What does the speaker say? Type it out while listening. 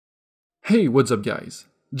Hey, what's up guys?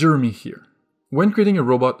 Jeremy here. When creating a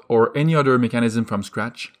robot or any other mechanism from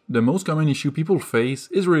scratch, the most common issue people face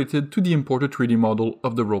is related to the imported 3D model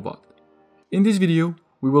of the robot. In this video,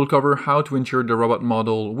 we will cover how to ensure the robot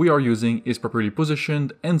model we are using is properly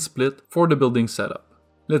positioned and split for the building setup.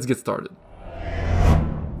 Let's get started.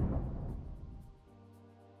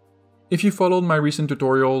 If you followed my recent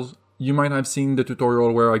tutorials, you might have seen the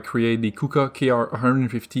tutorial where I create the KUKA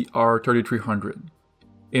KR150 R3300.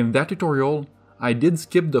 In that tutorial, I did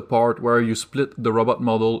skip the part where you split the robot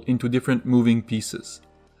model into different moving pieces.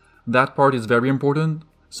 That part is very important,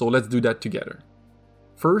 so let's do that together.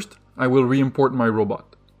 First, I will re-import my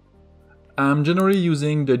robot. I'm generally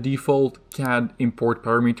using the default CAD import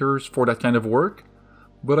parameters for that kind of work,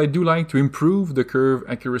 but I do like to improve the curve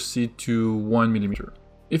accuracy to 1 mm.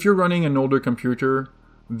 If you're running an older computer,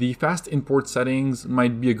 the fast import settings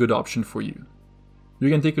might be a good option for you. You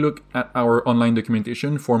can take a look at our online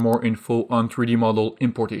documentation for more info on 3D model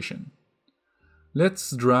importation. Let's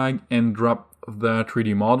drag and drop the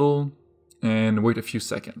 3D model and wait a few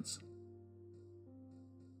seconds.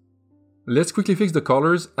 Let's quickly fix the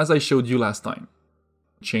colors as I showed you last time.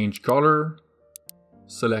 Change color,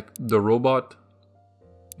 select the robot,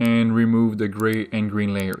 and remove the gray and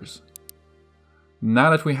green layers. Now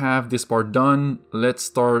that we have this part done, let's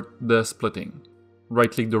start the splitting.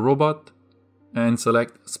 Right-click the robot and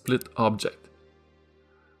select Split Object.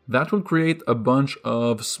 That will create a bunch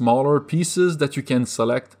of smaller pieces that you can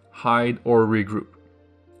select, hide, or regroup.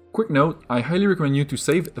 Quick note, I highly recommend you to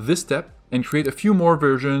save this step and create a few more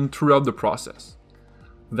versions throughout the process.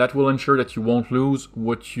 That will ensure that you won't lose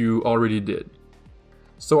what you already did.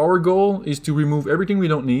 So our goal is to remove everything we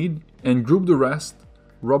don't need and group the rest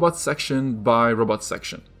robot section by robot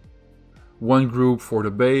section. One group for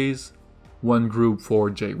the base, one group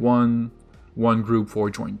for J1, one group for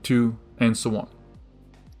joint 2, and so on.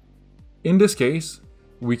 In this case,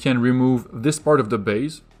 we can remove this part of the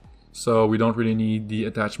base, so we don't really need the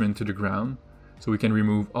attachment to the ground, so we can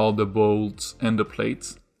remove all the bolts and the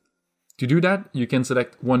plates. To do that, you can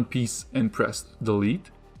select one piece and press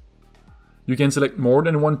delete. You can select more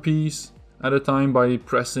than one piece at a time by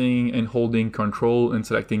pressing and holding Ctrl and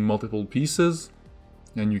selecting multiple pieces,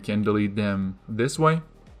 and you can delete them this way.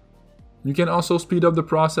 You can also speed up the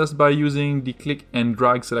process by using the click and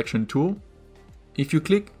drag selection tool. If you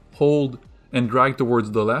click, hold, and drag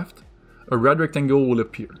towards the left, a red rectangle will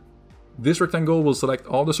appear. This rectangle will select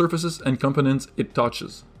all the surfaces and components it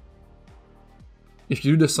touches. If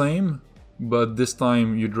you do the same, but this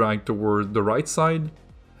time you drag toward the right side,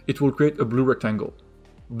 it will create a blue rectangle.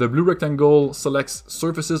 The blue rectangle selects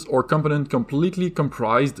surfaces or component completely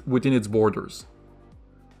comprised within its borders.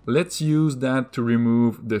 Let's use that to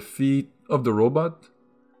remove the feet of the robot.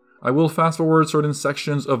 I will fast forward certain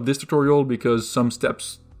sections of this tutorial because some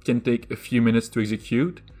steps can take a few minutes to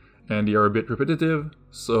execute and they are a bit repetitive,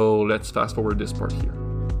 so let's fast forward this part here.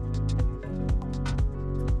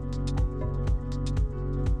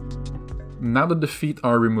 Now that the feet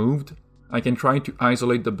are removed, I can try to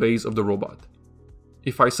isolate the base of the robot.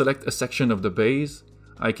 If I select a section of the base,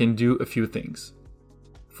 I can do a few things.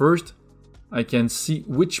 First, I can see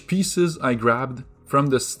which pieces I grabbed from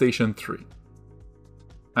the station 3.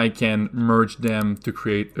 I can merge them to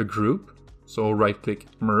create a group, so right-click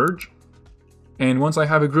merge. And once I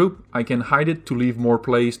have a group, I can hide it to leave more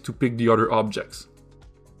place to pick the other objects.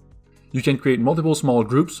 You can create multiple small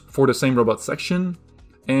groups for the same robot section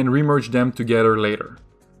and remerge them together later.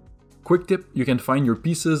 Quick tip, you can find your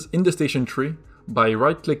pieces in the station tree by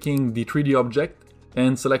right-clicking the 3D object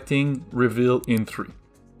and selecting Reveal in 3.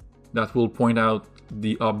 That will point out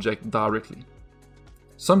the object directly.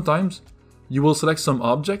 Sometimes you will select some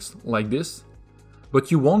objects like this,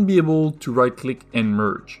 but you won't be able to right-click and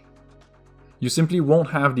merge. You simply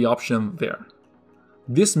won't have the option there.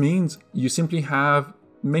 This means you simply have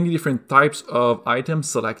many different types of items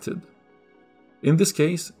selected. In this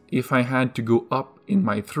case, if I had to go up in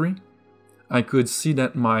my 3, I could see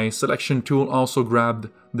that my selection tool also grabbed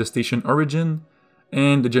the station origin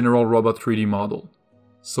and the general robot 3D model.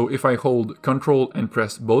 So if I hold Ctrl and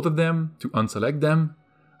press both of them to unselect them,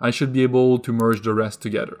 I should be able to merge the rest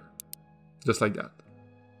together. Just like that.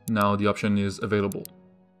 Now the option is available.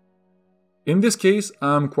 In this case,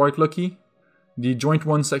 I'm quite lucky. The joint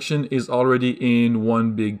 1 section is already in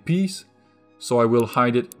one big piece, so I will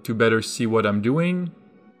hide it to better see what I'm doing.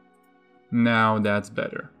 Now that's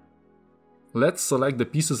better. Let's select the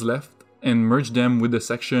pieces left and merge them with the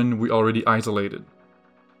section we already isolated.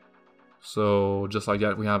 So just like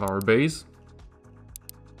that, we have our base.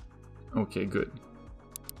 Okay, good.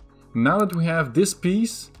 Now that we have this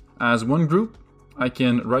piece as one group, I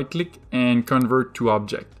can right-click and convert to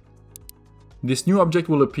object. this new object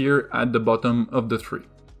will appear at the bottom of the tree.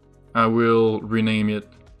 I will rename it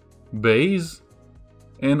base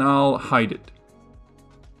and I'll hide it.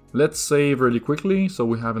 Let's save really quickly so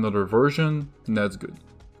we have another version, and that's good.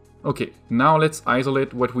 Okay, now let's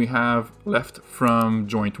isolate what we have left from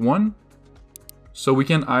joint 1. So we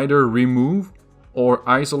can either remove or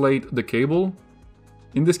isolate the cable.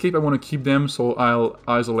 In this case I want to keep them, so I'll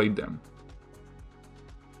isolate them.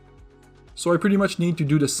 So I pretty much need to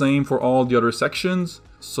do the same for all the other sections,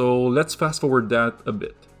 so let's fast forward that a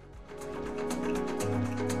bit.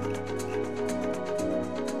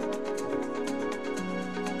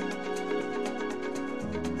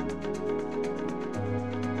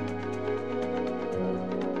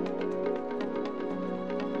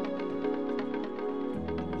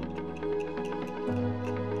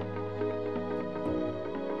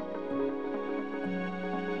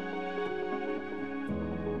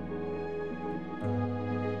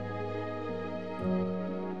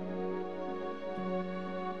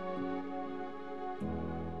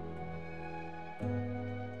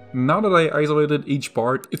 Now that I isolated each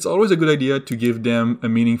part, it's always a good idea to give them a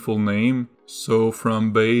meaningful name, so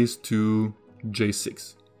from base to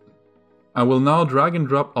J6. I will now drag and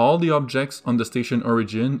drop all the objects on the station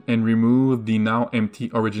origin and remove the now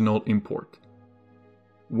empty original import.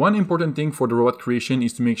 One important thing for the robot creation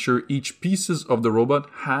is to make sure each pieces of the robot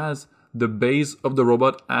has the base of the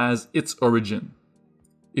robot as its origin.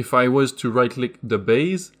 If I was to right-click the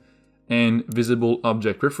base and visible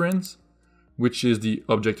object reference, which is the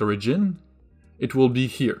object origin, it will be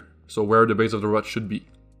here, so where the base of the robot should be.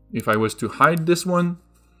 If I was to hide this one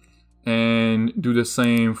and do the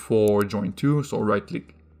same for joint 2, so right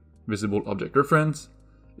click visible object reference,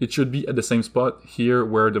 it should be at the same spot here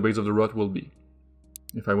where the base of the robot will be.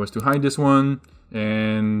 If I was to hide this one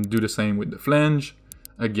and do the same with the flange,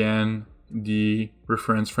 again the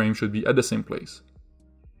reference frame should be at the same place.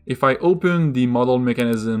 If I open the model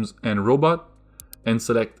mechanisms and robot and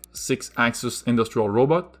select 6-axis industrial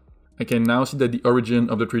robot, I can now see that the origin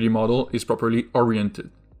of the 3D model is properly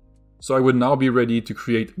oriented. So I would now be ready to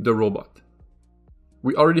create the robot.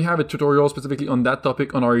 We already have a tutorial specifically on that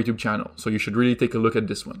topic on our YouTube channel, so you should really take a look at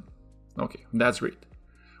this one. Okay, that's great.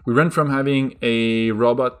 We went from having a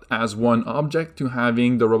robot as one object to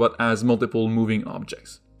having the robot as multiple moving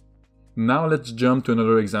objects. Now let's jump to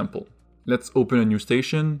another example. Let's open a new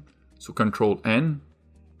station, so Control N.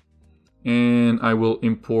 And I will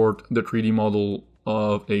import the 3D model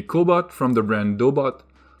of a cobot from the brand Dobot.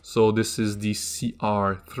 So this is the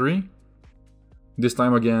CR3. This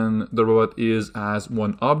time again, the robot is as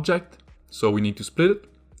one object, so we need to split it.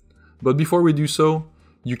 But before we do so,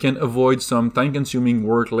 you can avoid some time-consuming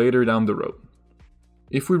work later down the road.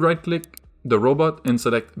 If we right-click the robot and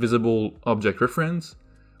select Visible Object Reference,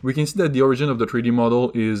 we can see that the origin of the 3D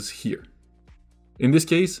model is here. In this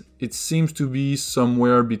case, it seems to be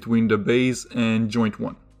somewhere between the base and joint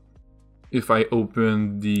 1. If I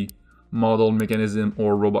open the model mechanism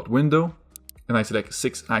or robot window and I select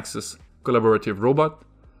 6-axis collaborative robot,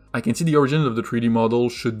 I can see the origin of the 3D model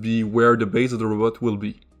should be where the base of the robot will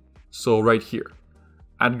be. So right here,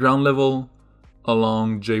 at ground level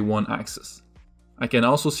along J1 axis. I can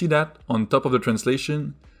also see that on top of the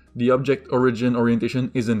translation, the object origin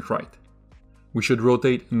orientation isn't right. We should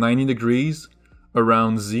rotate 90 degrees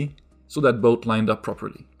around Z so that both lined up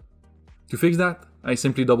properly. To fix that, I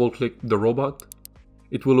simply double click the robot.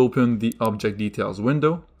 It will open the object details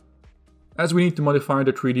window. As we need to modify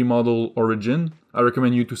the 3D model origin, I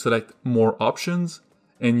recommend you to select more options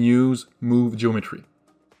and use move geometry.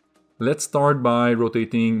 Let's start by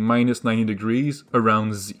rotating -90 degrees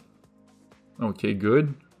around Z. Okay,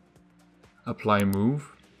 good. Apply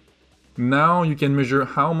move. Now you can measure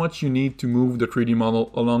how much you need to move the 3D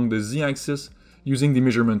model along the Z-axis using the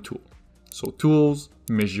measurement tool. So tools,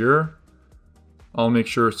 measure, I'll make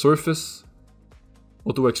sure surface,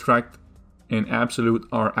 auto extract and absolute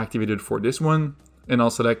are activated for this one, and I'll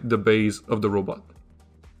select the base of the robot.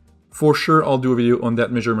 For sure I'll do a video on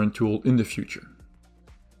that measurement tool in the future.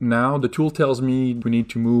 Now the tool tells me we need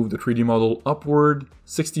to move the 3D model upward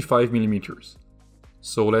 65 millimeters.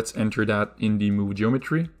 So let's enter that in the move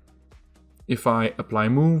geometry. If I apply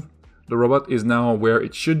move, the robot is now where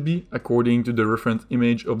it should be according to the reference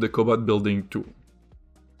image of the cobot building tool.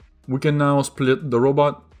 We can now split the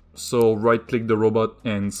robot, so right click the robot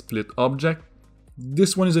and split object.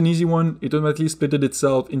 This one is an easy one, it automatically splitted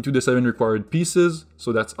itself into the 7 required pieces,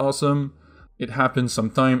 so that's awesome. It happens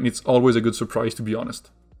sometime, it's always a good surprise to be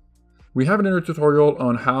honest. We have another tutorial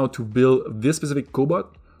on how to build this specific cobot,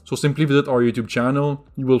 so simply visit our YouTube channel,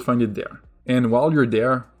 you will find it there. And while you're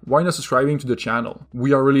there, why not subscribing to the channel?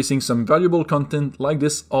 We are releasing some valuable content like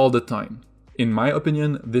this all the time. In my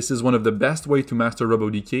opinion, this is one of the best ways to master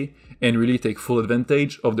RoboDK and really take full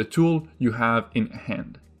advantage of the tool you have in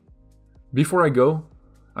hand. Before I go,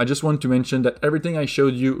 I just want to mention that everything I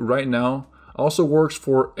showed you right now also works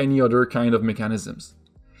for any other kind of mechanisms.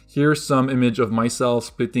 Here's some image of myself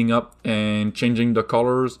splitting up and changing the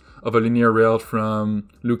colors of a linear rail from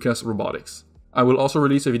Lucas Robotics. I will also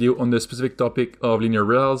release a video on the specific topic of linear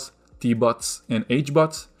rails, T-bots, and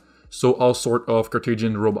H-bots, so all sort of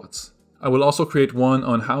Cartesian robots. I will also create one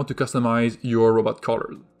on how to customize your robot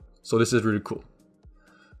colors, so this is really cool.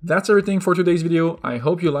 That's everything for today's video. I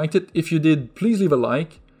hope you liked it. If you did, please leave a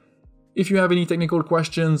like. If you have any technical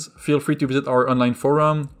questions, feel free to visit our online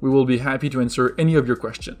forum. We will be happy to answer any of your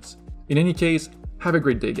questions. In any case, have a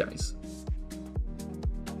great day, guys.